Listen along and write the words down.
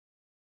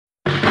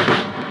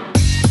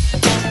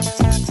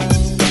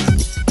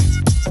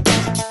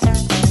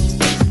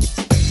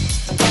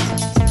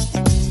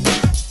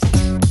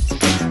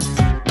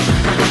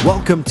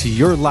Welcome to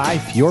Your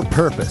Life, Your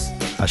Purpose,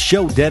 a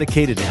show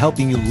dedicated to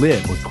helping you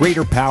live with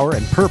greater power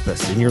and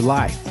purpose in your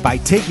life by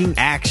taking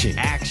action.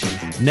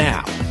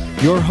 Now,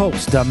 your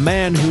host, a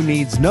man who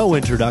needs no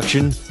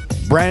introduction,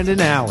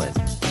 Brandon Allen.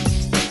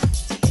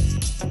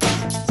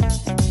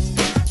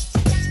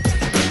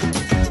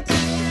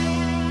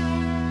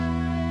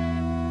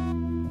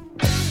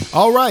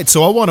 All right,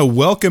 so I want to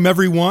welcome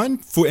everyone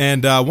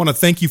and I want to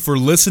thank you for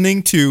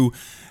listening to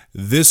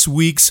this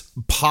week's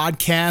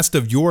podcast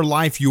of Your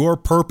Life, Your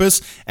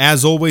Purpose.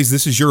 As always,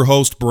 this is your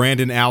host,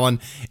 Brandon Allen,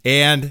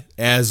 and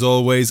as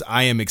always,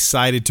 I am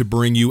excited to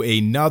bring you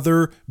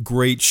another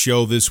great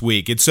show this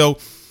week. And so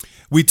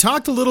we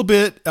talked a little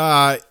bit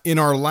in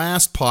our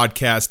last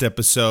podcast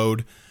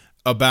episode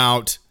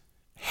about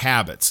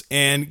habits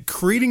and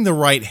creating the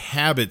right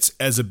habits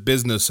as a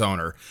business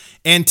owner.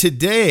 And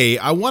today,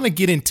 I want to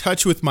get in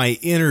touch with my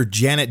inner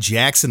Janet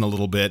Jackson a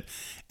little bit,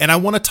 and I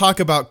want to talk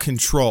about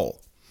control.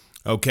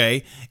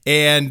 Okay,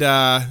 and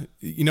I'm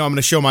going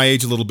to show my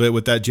age a little bit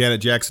with that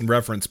Janet Jackson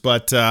reference,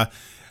 but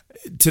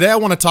today I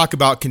want to talk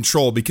about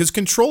control because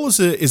control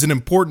is an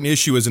important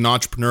issue as an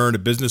entrepreneur and a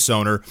business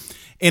owner,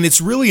 and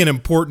it's really an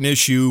important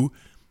issue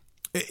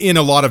in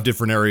a lot of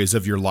different areas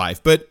of your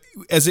life. But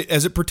as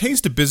it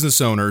pertains to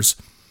business owners,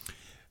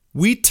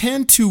 we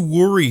tend to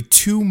worry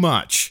too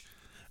much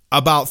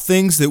about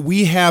things that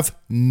we have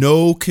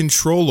no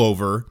control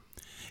over,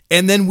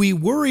 and then we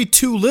worry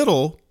too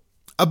little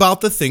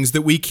about the things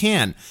that we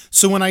can.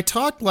 So when I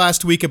talked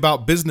last week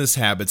about business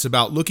habits,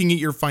 about looking at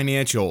your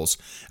financials,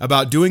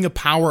 about doing a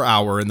power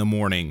hour in the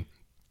morning,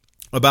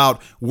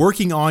 about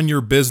working on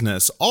your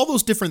business, all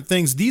those different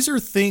things, these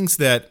are things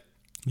that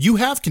you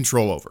have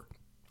control over.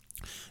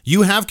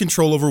 You have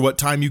control over what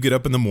time you get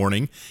up in the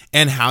morning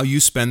and how you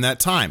spend that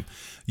time.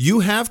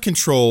 You have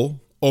control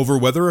over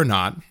whether or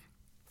not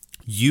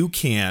you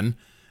can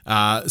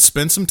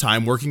spend some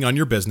time working on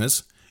your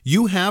business.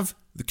 You have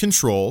the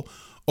control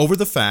over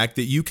the fact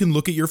that you can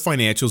look at your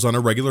financials on a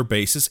regular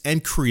basis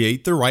and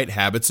create the right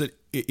habits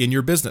in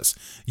your business.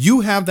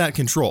 You have that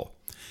control.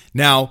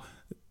 Now,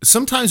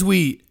 sometimes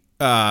we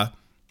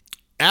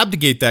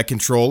abdicate that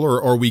control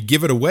or we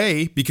give it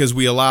away because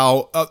we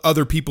allow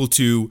other people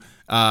to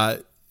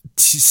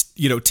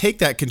take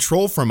that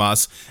control from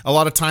us. A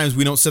lot of times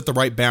we don't set the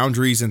right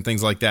boundaries and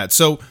things like that.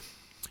 So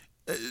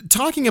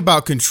talking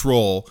about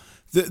control,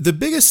 the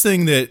biggest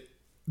thing that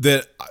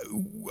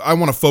I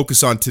want to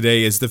focus on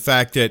today is the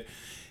fact that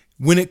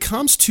when it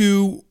comes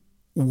to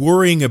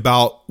worrying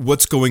about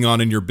what's going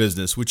on in your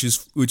business, which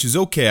is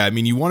okay. I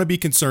mean, you want to be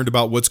concerned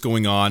about what's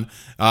going on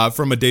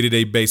from a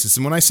day-to-day basis.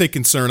 And when I say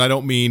concern, I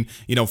don't mean,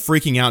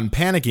 freaking out and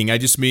panicking. I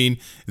just mean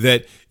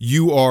that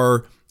you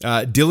are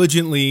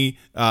diligently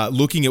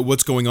looking at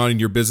what's going on in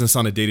your business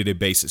on a day-to-day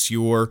basis.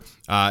 You're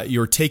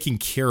taking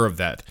care of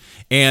that.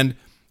 And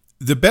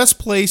the best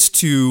place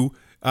to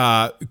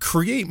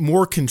create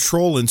more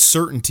control and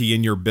certainty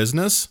in your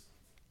business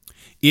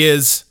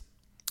is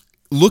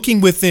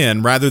looking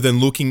within rather than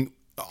looking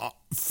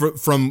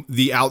from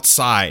the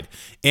outside.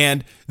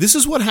 And this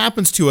is what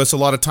happens to us a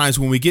lot of times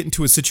when we get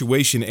into a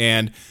situation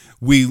and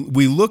we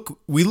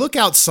look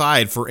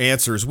outside for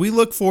answers. We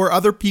look for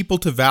other people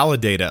to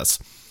validate us.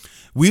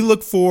 We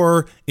look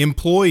for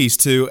employees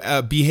to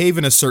behave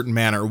in a certain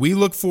manner. We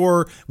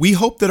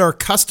hope that our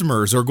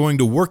customers are going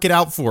to work it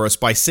out for us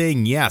by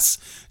saying yes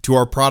to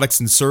our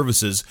products and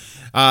services.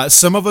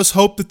 Some of us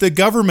hope that the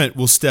government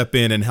will step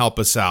in and help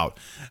us out.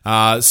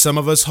 Some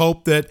of us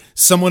hope that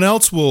someone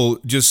else will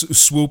just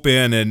swoop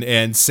in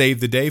and save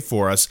the day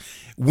for us.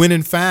 When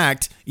in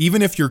fact,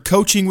 even if you're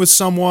coaching with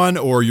someone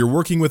or you're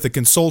working with a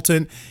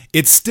consultant,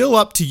 it's still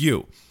up to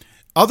you.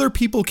 Other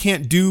people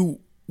can't do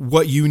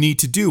what you need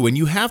to do, and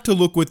you have to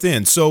look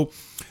within. So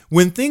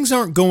when things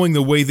aren't going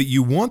the way that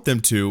you want them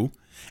to,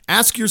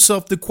 ask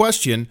yourself the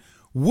question,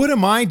 what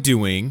am I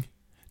doing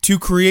to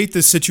create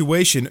this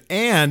situation,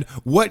 and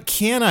what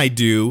can I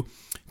do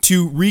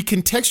to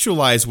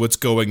recontextualize what's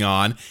going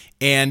on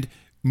and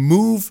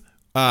move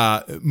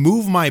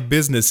my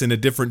business in a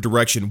different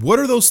direction? What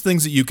are those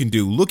things that you can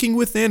do? Looking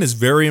within is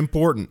very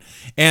important.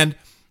 And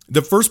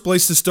the first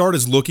place to start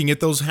is looking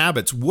at those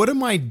habits. What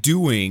am I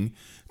doing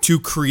to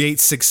create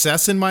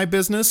success in my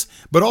business?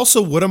 But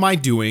also, what am I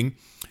doing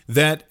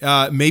that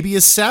maybe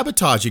is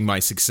sabotaging my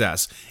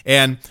success?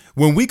 And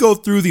when we go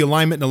through the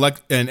alignment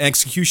and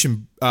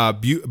execution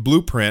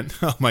blueprint,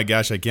 oh my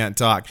gosh, I can't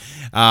talk,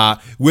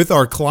 with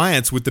our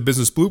clients with the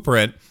business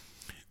blueprint,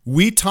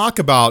 we talk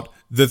about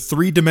the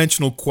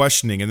three-dimensional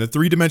questioning. And the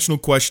three-dimensional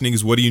questioning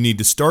is, what do you need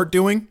to start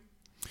doing?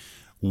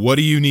 What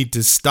do you need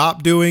to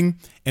stop doing?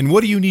 And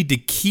what do you need to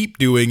keep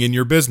doing in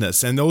your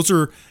business? And those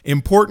are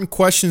important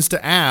questions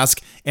to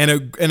ask and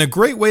a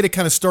great way to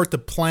kind of start the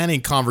planning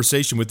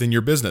conversation within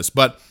your business.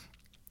 But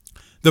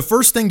the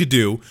first thing to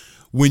do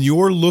when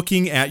you're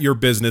looking at your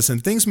business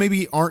and things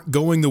maybe aren't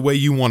going the way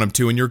you want them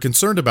to and you're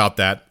concerned about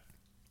that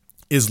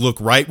is look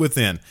right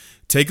within.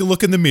 Take a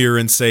look in the mirror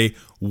and say,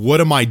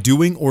 what am I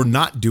doing or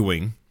not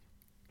doing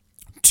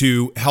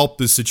to help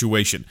this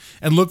situation?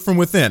 And look from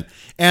within.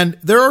 And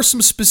there are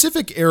some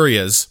specific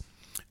areas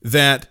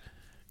that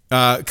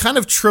kind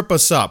of trip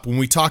us up when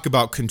we talk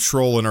about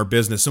control in our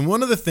business. And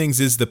one of the things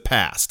is the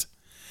past.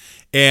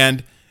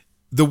 And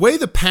the way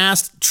the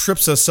past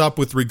trips us up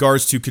with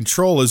regards to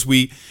control is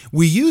we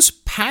use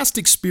past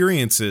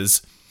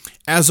experiences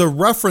as a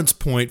reference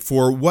point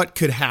for what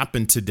could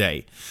happen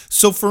today.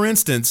 So for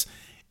instance,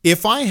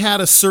 if I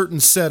had a certain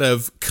set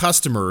of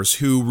customers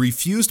who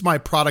refused my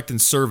product and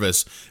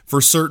service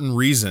for certain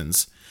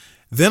reasons,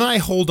 then I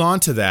hold on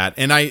to that.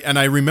 And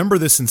I remember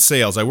this in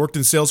sales. I worked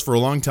in sales for a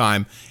long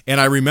time, and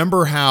I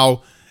remember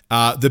how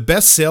the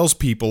best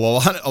salespeople,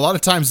 a lot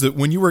of times that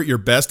when you were at your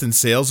best in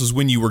sales is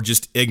when you were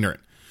just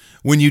ignorant,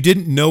 when you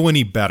didn't know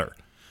any better,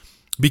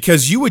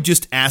 because you would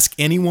just ask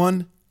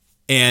anyone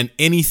and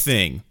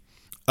anything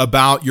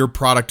about your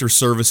product or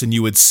service and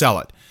you would sell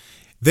it.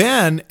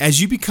 Then,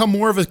 as you become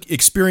more of an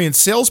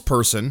experienced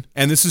salesperson,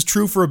 and this is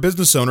true for a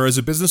business owner, as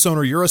a business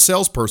owner, you're a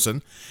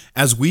salesperson.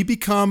 As we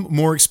become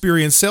more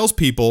experienced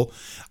salespeople,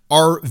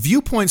 our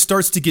viewpoint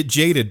starts to get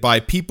jaded by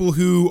people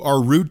who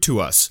are rude to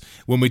us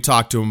when we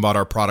talk to them about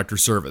our product or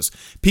service.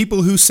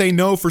 People who say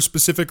no for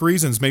specific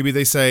reasons. Maybe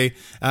they say,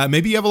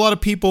 maybe you have a lot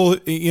of people,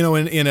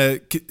 in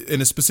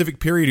a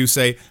specific period who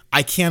say,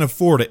 I can't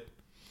afford it.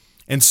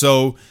 And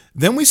so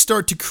then we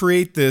start to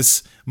create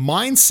this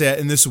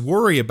mindset and this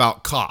worry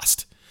about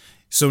cost.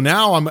 So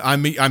now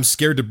I'm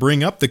scared to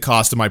bring up the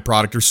cost of my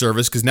product or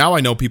service because now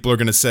I know people are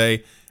going to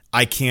say,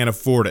 I can't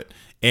afford it.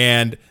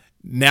 And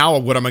now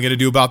what am I going to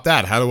do about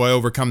that? How do I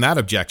overcome that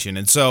objection?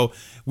 And so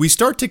we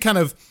start to kind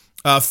of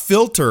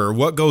filter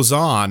what goes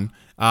on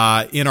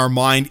in our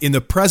mind in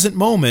the present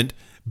moment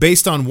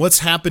based on what's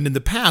happened in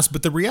the past.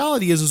 But the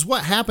reality is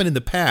what happened in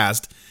the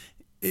past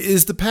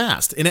is the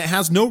past, and it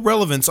has no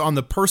relevance on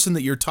the person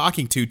that you're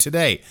talking to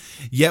today.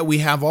 Yet we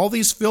have all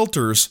these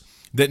filters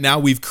that now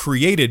we've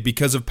created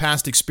because of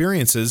past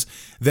experiences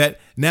that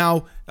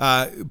now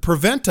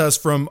prevent us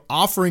from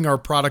offering our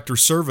product or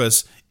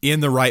service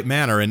in the right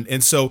manner.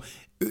 And so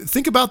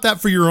think about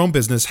that for your own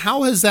business.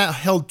 How has that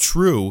held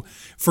true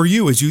for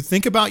you as you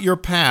think about your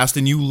past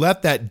and you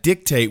let that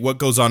dictate what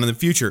goes on in the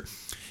future?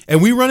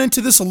 And we run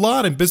into this a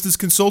lot in business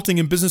consulting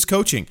and business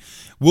coaching.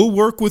 We'll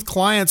work with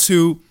clients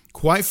who,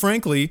 quite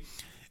frankly,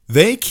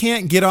 they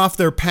can't get off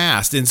their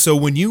past. And so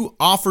when you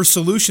offer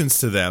solutions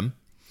to them,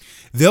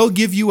 they'll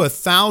give you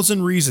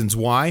 1,000 reasons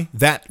why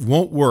that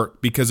won't work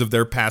because of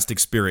their past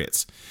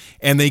experience.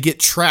 And they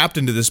get trapped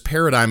into this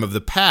paradigm of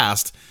the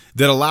past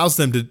that allows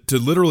them to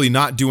literally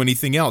not do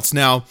anything else.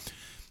 Now,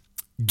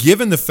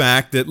 given the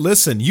fact that,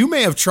 listen, you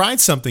may have tried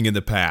something in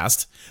the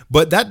past,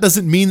 but that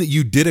doesn't mean that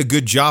you did a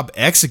good job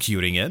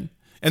executing it.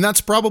 And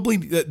that's probably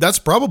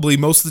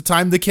most of the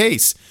time the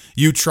case.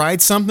 You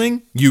tried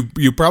something,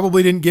 you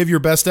probably didn't give your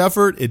best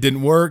effort, it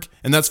didn't work,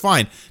 and that's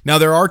fine. Now,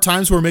 there are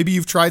times where maybe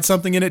you've tried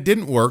something and it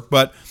didn't work,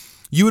 but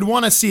you would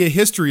want to see a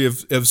history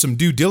of some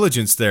due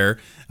diligence there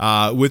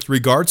with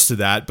regards to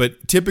that.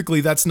 But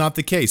typically, that's not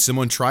the case.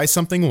 Someone tries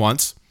something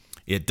once,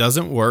 it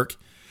doesn't work,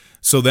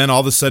 so then all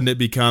of a sudden it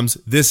becomes,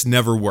 this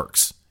never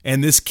works,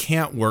 and this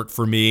can't work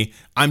for me.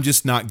 I'm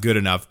just not good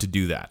enough to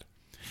do that.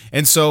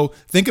 And so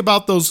think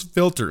about those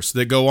filters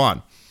that go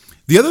on.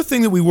 The other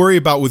thing that we worry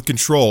about with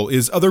control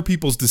is other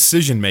people's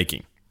decision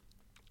making.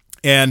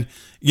 And,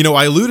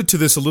 I alluded to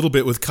this a little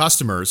bit with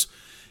customers.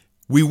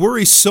 We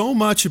worry so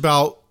much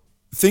about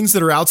things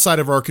that are outside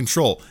of our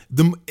control.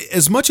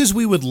 As much as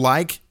we would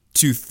like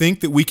to think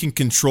that we can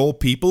control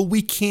people,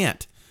 we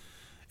can't.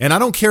 And I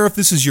don't care if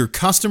this is your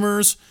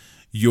customers,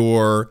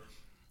 your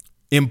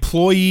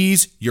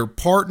employees, your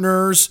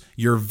partners,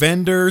 your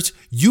vendors.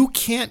 You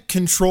can't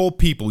control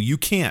people. You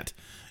can't.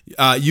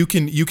 You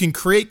can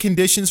create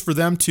conditions for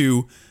them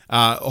to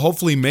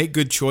hopefully make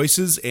good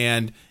choices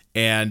and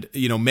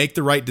make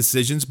the right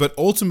decisions. But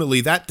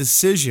ultimately, that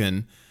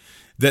decision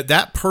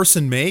that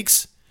person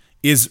makes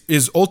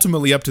is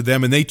ultimately up to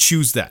them, and they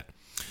choose that.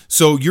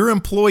 So your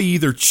employee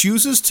either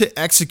chooses to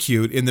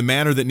execute in the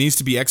manner that needs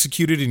to be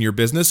executed in your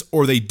business,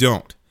 or they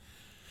don't.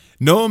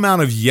 No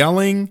amount of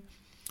yelling,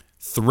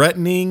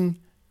 threatening,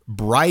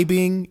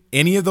 bribing,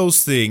 any of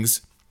those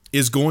things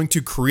is going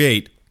to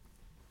create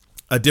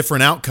a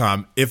different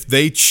outcome if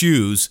they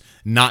choose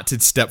not to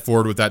step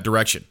forward with that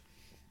direction.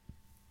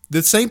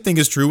 The same thing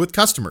is true with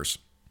customers.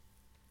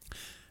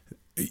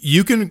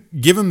 You can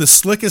give them the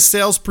slickest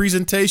sales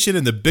presentation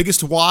and the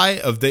biggest why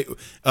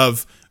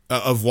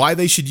of why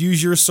they should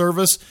use your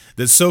service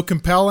that's so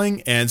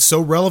compelling and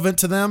so relevant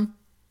to them,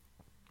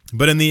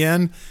 but in the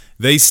end,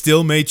 they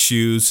still may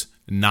choose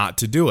not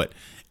to do it.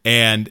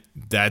 And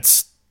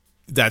that's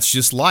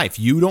just life.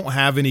 You don't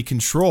have any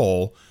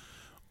control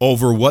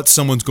over what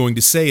someone's going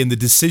to say and the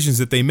decisions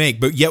that they make.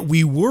 But yet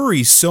we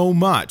worry so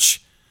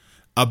much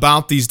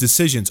about these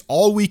decisions.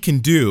 All we can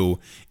do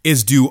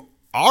is do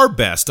our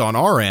best on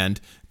our end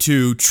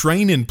to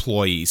train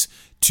employees,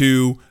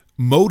 to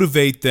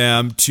motivate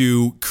them,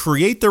 to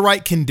create the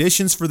right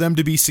conditions for them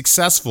to be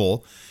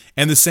successful.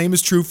 And the same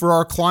is true for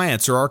our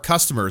clients or our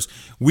customers.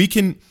 We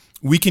can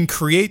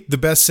create the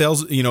best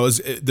sales,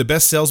 the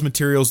best sales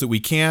materials that we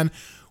can.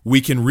 We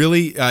can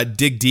really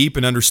dig deep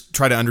and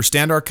try to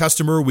understand our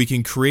customer. We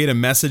can create a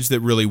message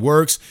that really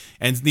works.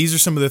 And these are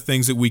some of the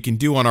things that we can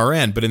do on our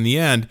end. But in the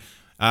end,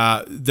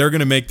 they're going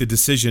to make the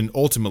decision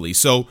ultimately.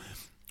 So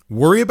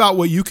worry about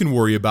what you can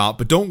worry about,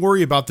 but don't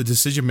worry about the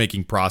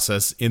decision-making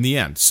process in the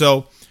end.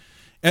 So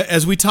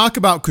as we talk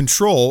about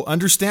control,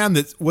 understand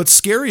that what's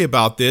scary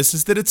about this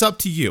is that it's up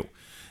to you.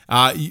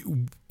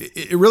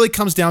 It really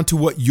comes down to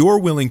what you're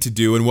willing to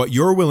do and what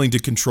you're willing to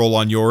control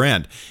on your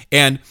end.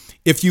 And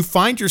if you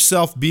find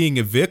yourself being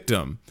a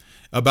victim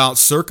about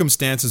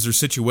circumstances or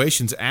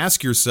situations,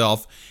 ask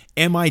yourself,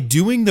 am I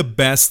doing the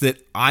best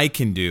that I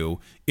can do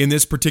in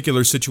this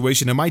particular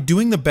situation? Am I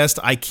doing the best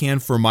I can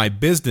for my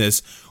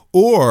business?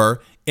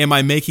 Or am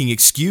I making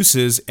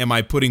excuses? Am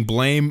I putting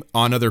blame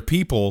on other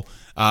people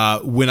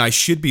when I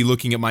should be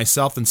looking at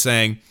myself and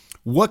saying,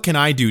 what can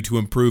I do to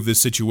improve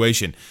this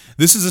situation?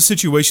 This is a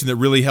situation that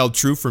really held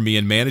true for me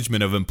in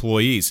management of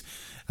employees.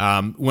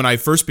 When I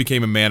first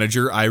became a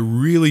manager, I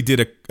really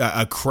did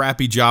a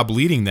crappy job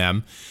leading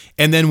them.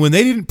 And then when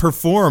they didn't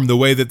perform the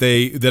way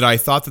that I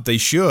thought that they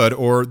should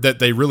or that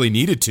they really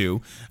needed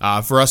to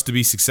for us to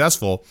be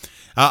successful,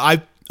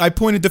 I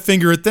pointed the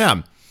finger at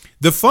them.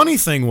 The funny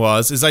thing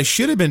is I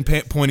should have been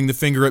pointing the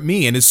finger at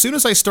me. And as soon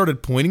as I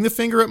started pointing the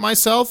finger at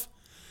myself,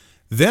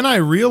 then I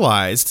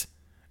realized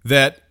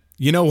that,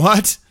 you know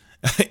what?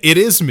 It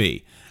is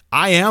me.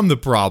 I am the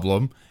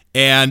problem.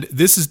 And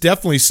this is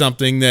definitely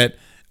something that,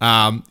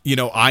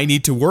 I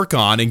need to work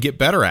on and get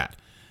better at.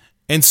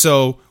 And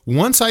so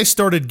once I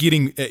started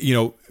getting,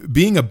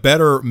 being a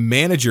better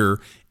manager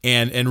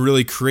and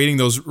really creating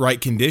those right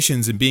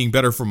conditions and being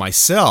better for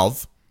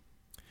myself,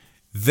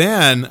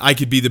 then I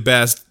could be the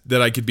best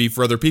that I could be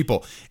for other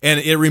people. And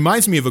it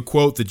reminds me of a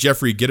quote that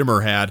Jeffrey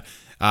Gitomer had,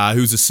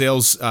 who's a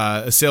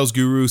sales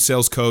guru,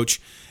 sales coach,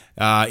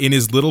 in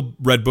his little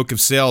red book of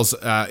sales.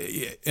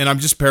 And I'm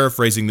just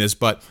paraphrasing this,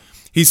 but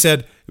he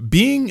said,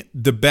 being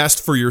the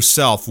best for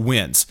yourself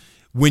wins.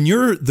 When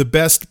you're the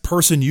best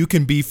person you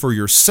can be for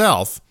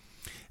yourself,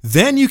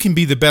 then you can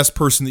be the best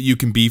person that you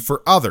can be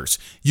for others.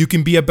 You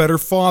can be a better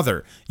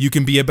father. You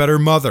can be a better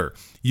mother.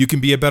 You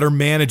can be a better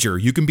manager.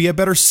 You can be a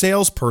better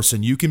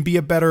salesperson. You can be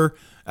a better,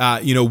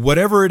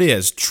 whatever it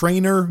is,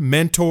 trainer,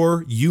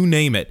 mentor, you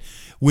name it.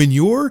 When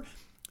you're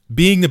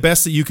being the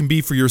best that you can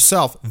be for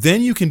yourself,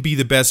 then you can be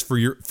the best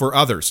for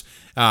others.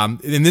 And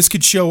this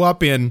could show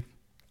up in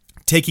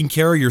taking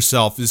care of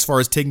yourself as far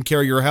as taking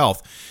care of your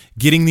health,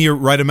 getting the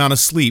right amount of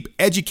sleep,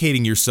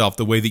 educating yourself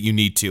the way that you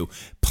need to,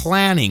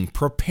 planning,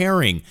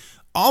 preparing,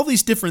 all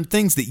these different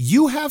things that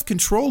you have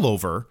control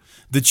over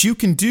that you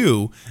can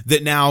do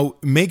that now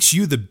makes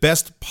you the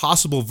best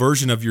possible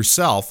version of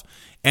yourself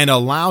and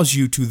allows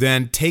you to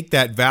then take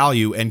that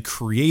value and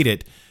create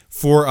it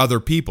for other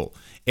people.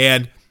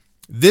 And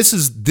this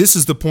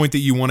is the point that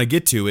you want to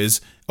get to is,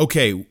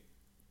 okay,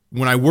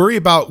 when I worry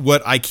about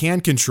what I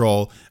can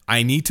control,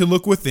 I need to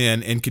look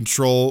within and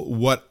control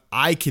what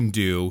I can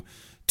do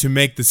to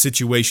make the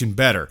situation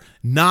better,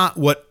 not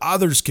what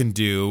others can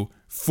do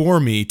for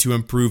me to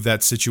improve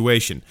that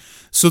situation.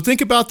 So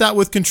think about that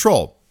with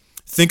control.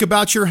 Think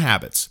about your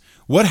habits.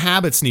 What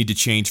habits need to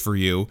change for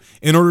you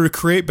in order to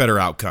create better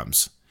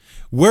outcomes?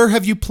 Where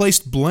have you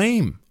placed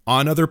blame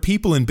on other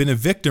people and been a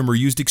victim or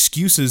used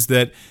excuses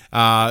that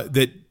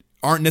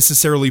aren't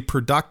necessarily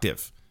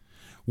productive?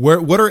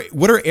 What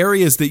are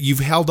areas that you've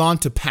held on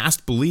to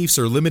past beliefs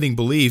or limiting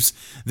beliefs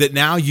that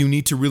now you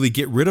need to really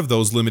get rid of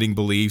those limiting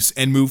beliefs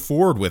and move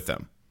forward with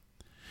them?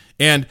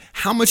 And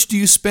how much do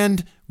you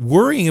spend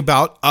worrying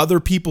about other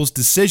people's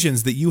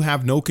decisions that you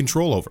have no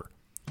control over?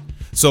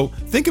 So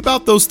think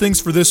about those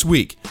things for this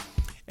week.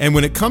 And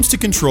when it comes to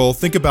control,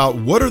 think about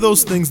what are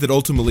those things that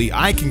ultimately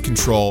I can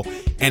control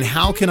and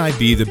how can I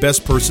be the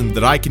best person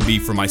that I can be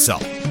for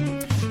myself?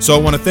 So I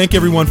want to thank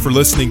everyone for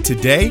listening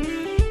today.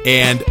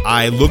 And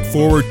I look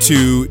forward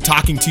to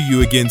talking to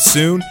you again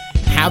soon.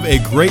 Have a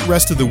great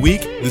rest of the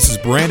week. This is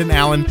Brandon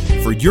Allen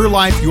for Your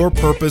Life, Your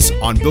Purpose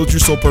on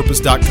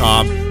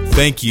BuildYourSoulPurpose.com.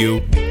 Thank you,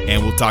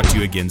 and we'll talk to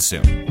you again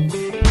soon.